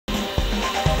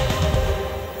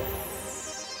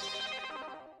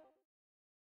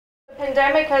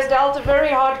pandemic has dealt a very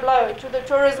hard blow to the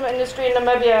tourism industry in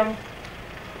Namibia.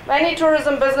 Many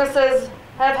tourism businesses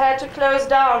have had to close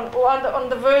down or on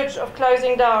the verge of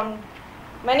closing down.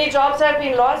 Many jobs have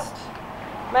been lost.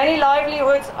 Many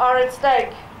livelihoods are at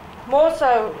stake, more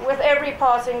so with every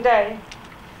passing day.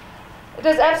 It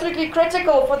is absolutely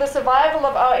critical for the survival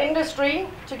of our industry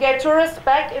to get tourists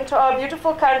back into our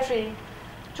beautiful country,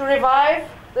 to revive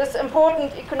this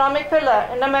important economic pillar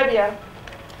in Namibia.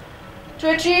 To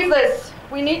achieve this,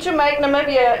 we need to make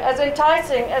Namibia as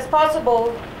enticing as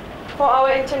possible for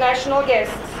our international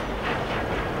guests.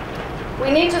 We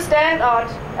need to stand out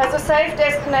as a safe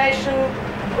destination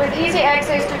with easy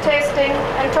access to testing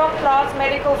and top-class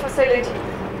medical facilities.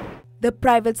 The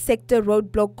private sector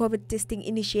roadblock COVID testing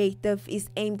initiative is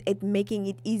aimed at making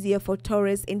it easier for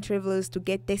tourists and travelers to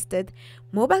get tested.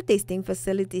 Mobile testing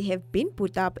facilities have been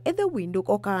put up at the Windhoek,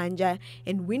 Okahandja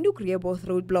and Windhoek Rehoboth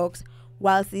roadblocks.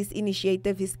 Whilst this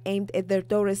initiative is aimed at the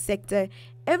tourist sector,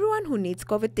 everyone who needs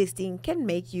COVID testing can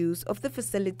make use of the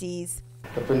facilities.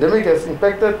 The pandemic has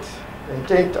impacted and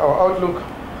changed our outlook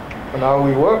on how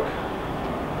we work,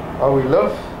 how we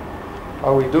live,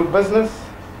 how we do business,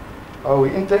 how we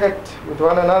interact with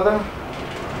one another,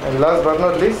 and last but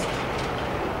not least,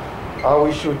 how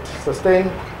we should sustain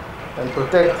and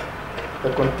protect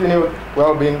the continued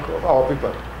well-being of our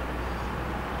people.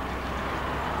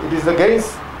 It is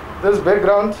against this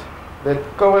background that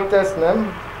COVID Test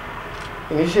NAM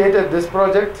initiated this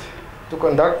project to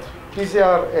conduct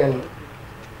PCR and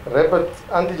rapid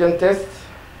antigen tests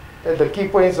at the key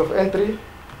points of entry,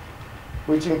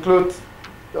 which include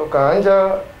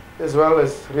Okahandja as well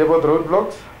as Rehoboth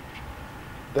roadblocks.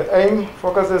 The aim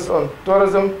focuses on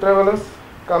tourism travelers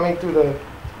coming to the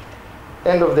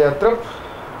end of their trip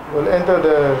will enter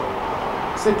the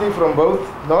city from both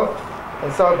north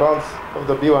and southbounds of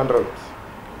the B1 road.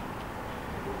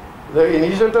 The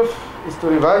initiative is to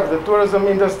revive the tourism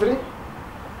industry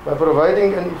by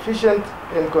providing an efficient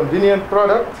and convenient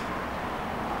product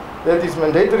that is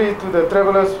mandatory to the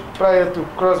travelers prior to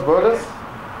cross borders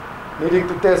needing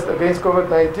to test against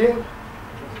COVID-19,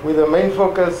 with the main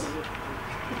focus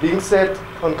being set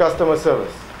on customer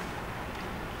service.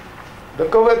 The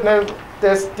COVID-19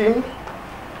 test team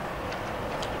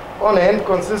on hand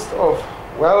consists of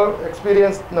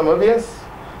well-experienced Namibians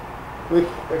with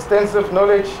extensive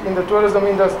knowledge in the tourism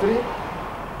industry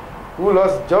who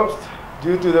lost jobs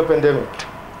due to the pandemic.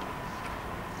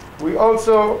 We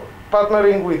also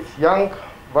partnering with young,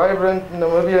 vibrant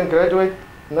Namibian graduate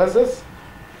nurses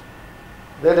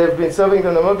that have been serving the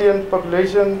Namibian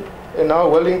population and now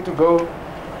willing to go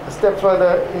a step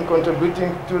further in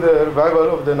contributing to the revival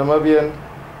of the Namibian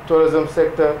tourism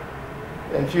sector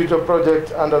and future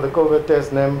projects under the COVID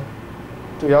Test NAM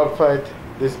to help fight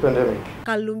this pandemic.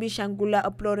 Kalumbi Shangula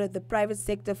applauded the private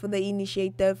sector for the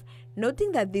initiative,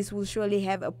 noting that this will surely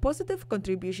have a positive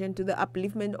contribution to the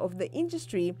upliftment of the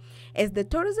industry, as the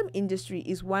tourism industry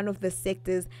is one of the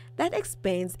sectors that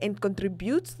expands and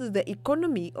contributes to the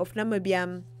economy of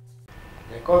Namibia.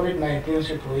 The COVID-19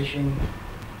 situation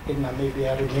in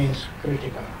Namibia remains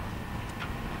critical.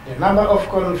 The number of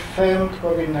confirmed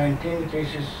COVID-19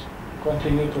 cases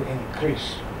continue to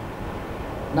increase.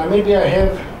 Namibia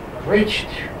have reached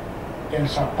and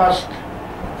surpassed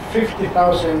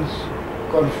 50,000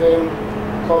 confirmed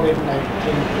COVID-19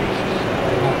 cases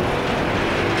by now.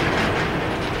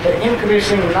 The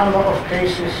increasing number of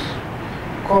cases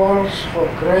calls for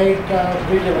greater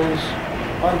vigilance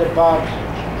on the part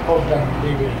of the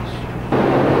Namibians.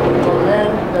 We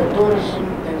commend the Tourism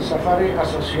and Safari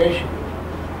Association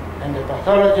and the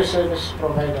pathology service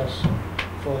providers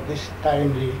for this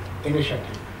timely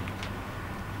initiative.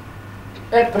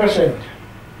 At present,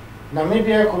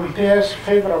 Namibia compares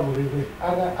favorably with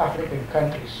other African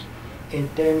countries in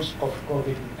terms of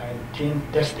COVID-19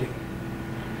 testing.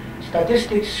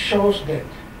 Statistics shows that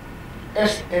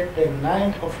as at the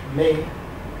 9th of May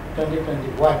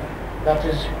 2021, that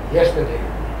is yesterday,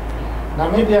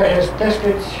 Namibia has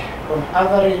tested on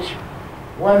average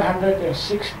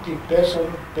 160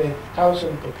 persons per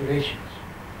 1,000 populations,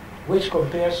 which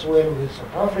compares well with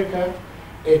South Africa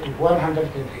at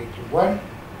 181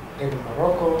 and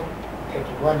Morocco at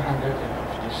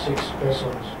 156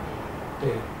 persons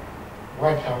per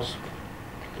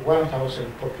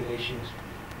 1,000 populations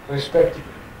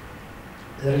respectively.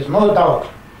 There is no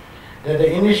doubt that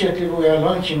the initiative we are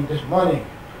launching this morning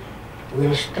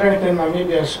will strengthen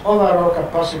Namibia's overall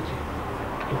capacity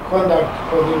to conduct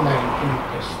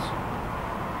COVID-19 tests.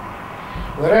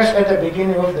 Whereas at the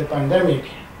beginning of the pandemic,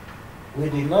 we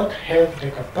did not have the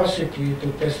capacity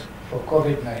to test for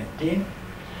COVID-19,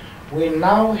 we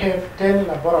now have 10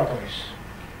 laboratories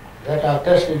that are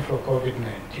testing for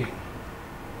COVID-19.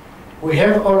 We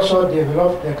have also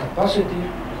developed the capacity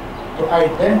to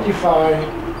identify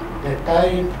the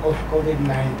type of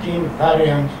COVID-19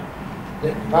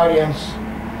 variants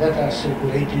that are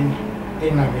circulating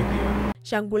in Namibia.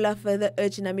 Shangula further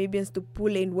urged Namibians to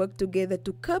pull and work together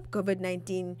to curb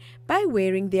COVID-19 by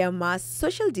wearing their masks,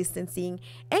 social distancing,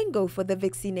 and go for the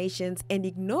vaccinations, and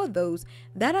ignore those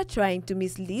that are trying to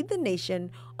mislead the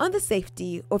nation on the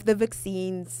safety of the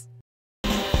vaccines.